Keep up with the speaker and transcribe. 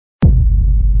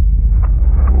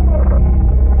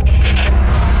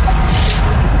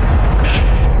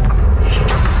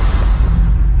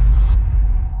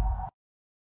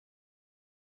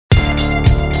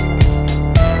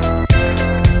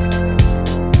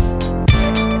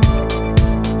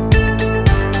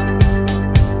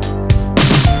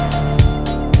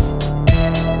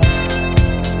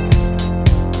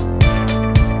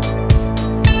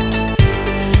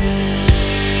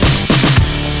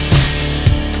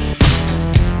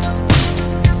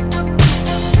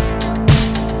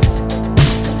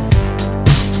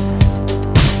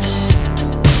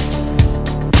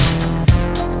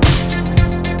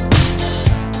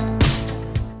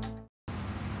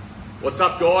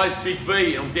What's up guys, Big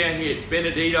V. I'm down here at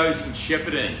Beneditos in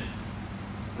Shepparton,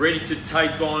 ready to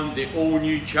take on the all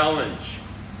new challenge.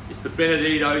 It's the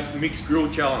Beneditos Mixed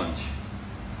Grill Challenge.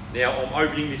 Now I'm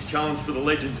opening this challenge for the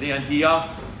legends down here.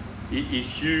 It is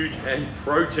huge and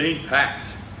protein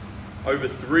packed. Over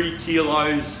 3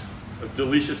 kilos of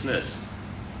deliciousness.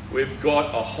 We've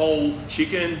got a whole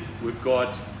chicken, we've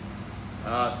got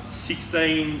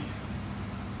 16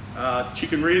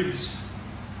 chicken ribs,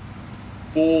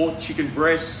 4 chicken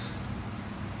breasts,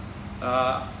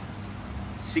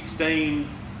 16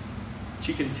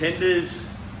 chicken tenders,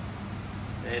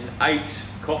 and 8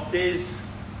 koftes,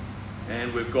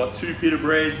 and we've got 2 pita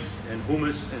breads and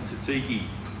hummus and tzatziki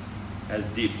as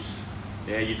dips.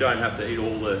 Now you don't have to eat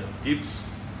all the dips,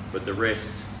 but the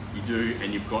rest you do,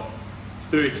 and you've got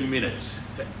 30 minutes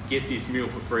to get this meal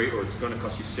for free, or it's going to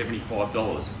cost you $75.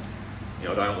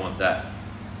 Now I don't want that.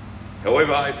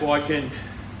 However, if I can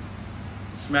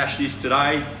smash this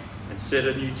today and set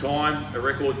a new time, a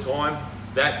record time,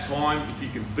 that time, if you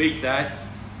can beat that,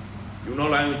 you'll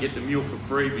not only get the meal for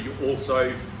free, but you'll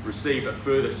also receive a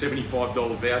further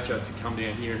 $75 voucher to come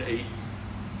down here and eat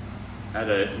at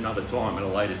another time, at a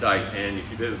later date. And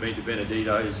if you've ever been to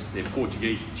Beneditos, their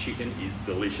Portuguese chicken is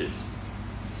delicious.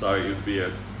 So it would be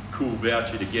a cool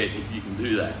voucher to get if you can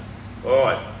do that. All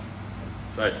right,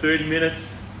 so 30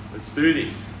 minutes, let's do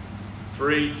this.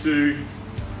 3, 2,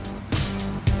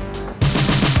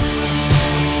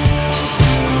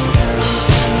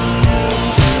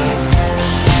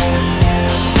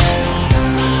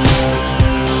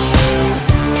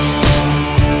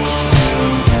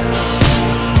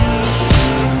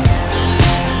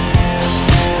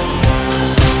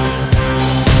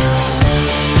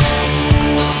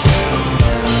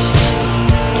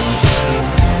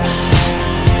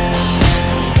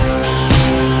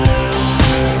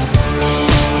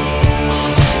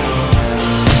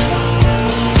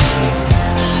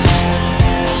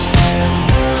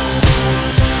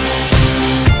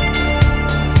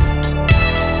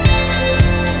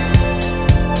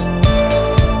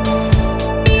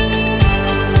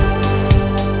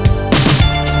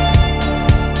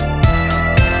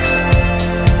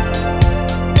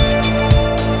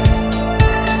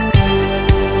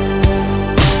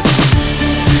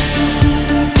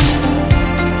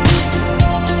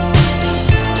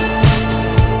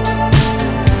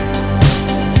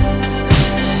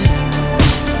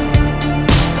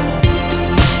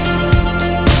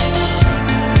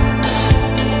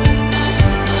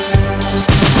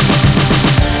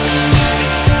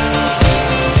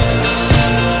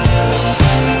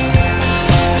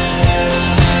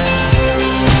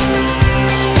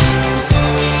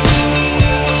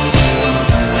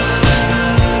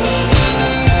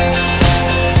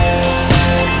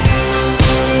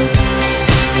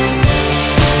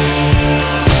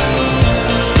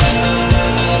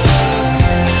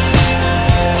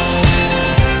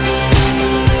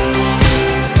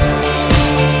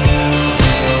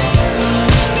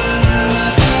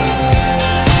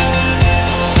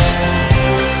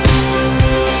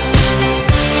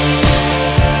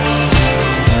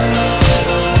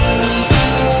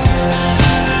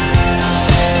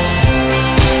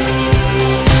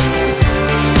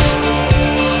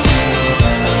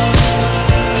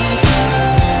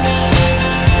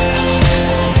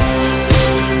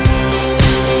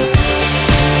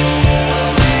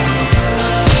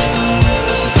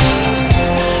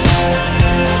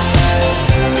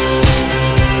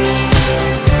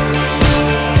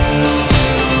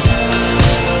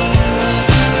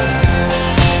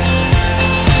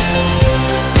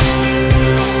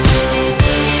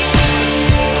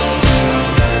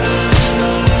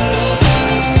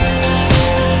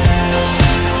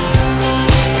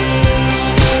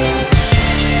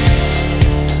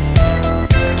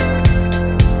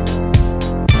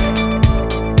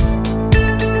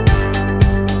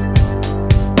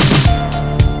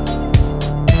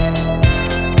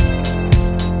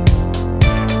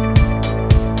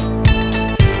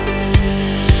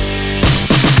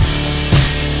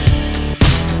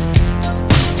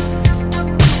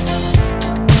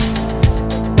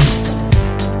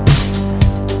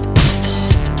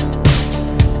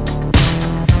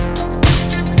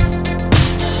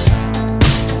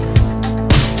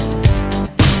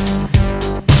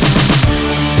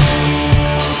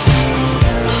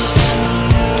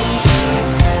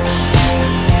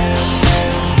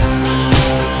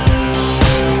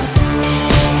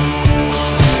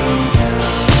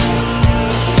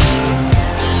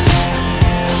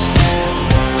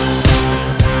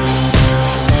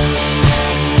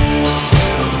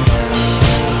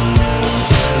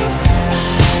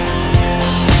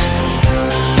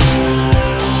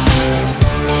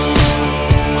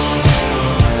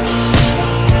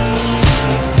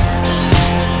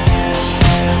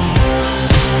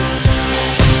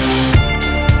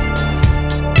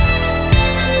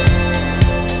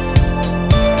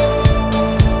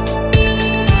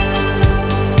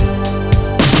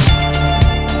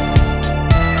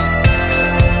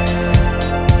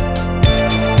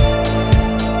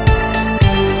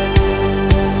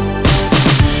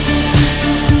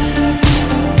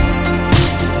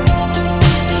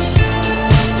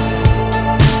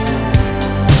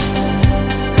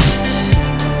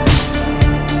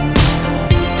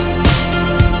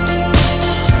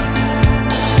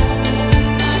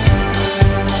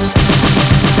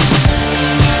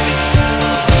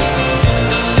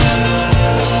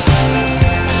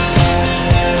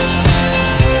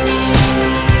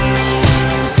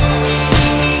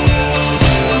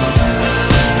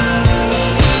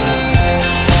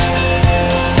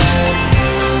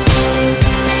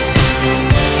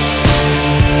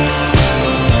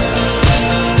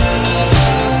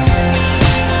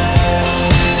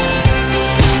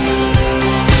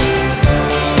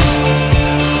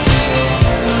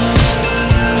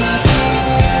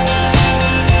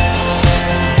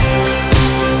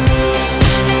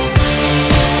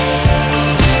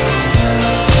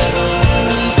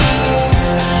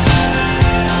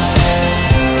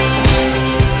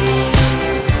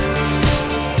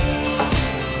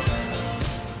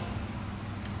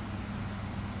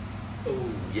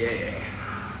 Yeah.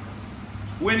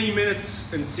 20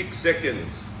 minutes and 6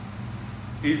 seconds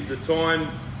is the time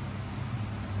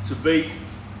to beat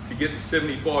to get the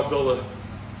 $75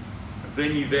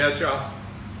 venue voucher,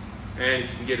 and if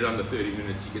you can get it under 30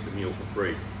 minutes, you get the meal for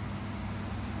free.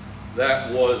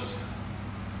 That was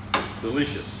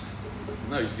delicious.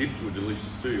 And those dips were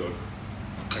delicious too.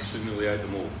 I actually nearly ate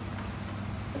them all.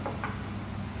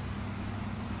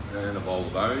 And a bowl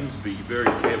of bones. Be very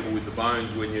careful with the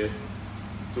bones when you're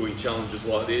doing challenges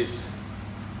like this.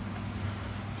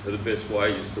 So the best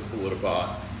way is to pull it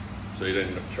apart so you don't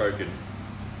end up choking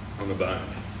on the bone.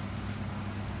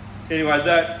 Anyway,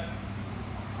 that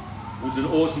was an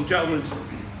awesome challenge.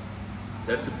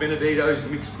 That's a Beneditos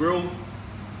mixed grill.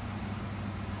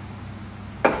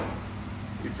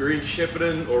 If you're in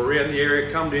Shepparton or around the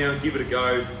area, come down, give it a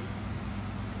go.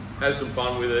 Have some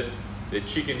fun with it. Their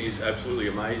chicken is absolutely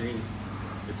amazing.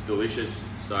 It's delicious,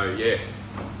 so yeah.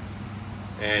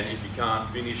 And if you can't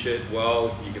finish it,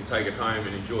 well, you can take it home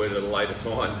and enjoy it at a later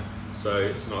time. So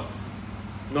it's not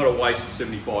a waste of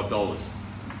 $75.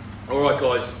 All right,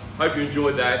 guys, hope you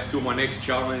enjoyed that. Till my next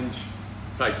challenge,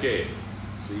 take care.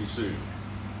 See you soon.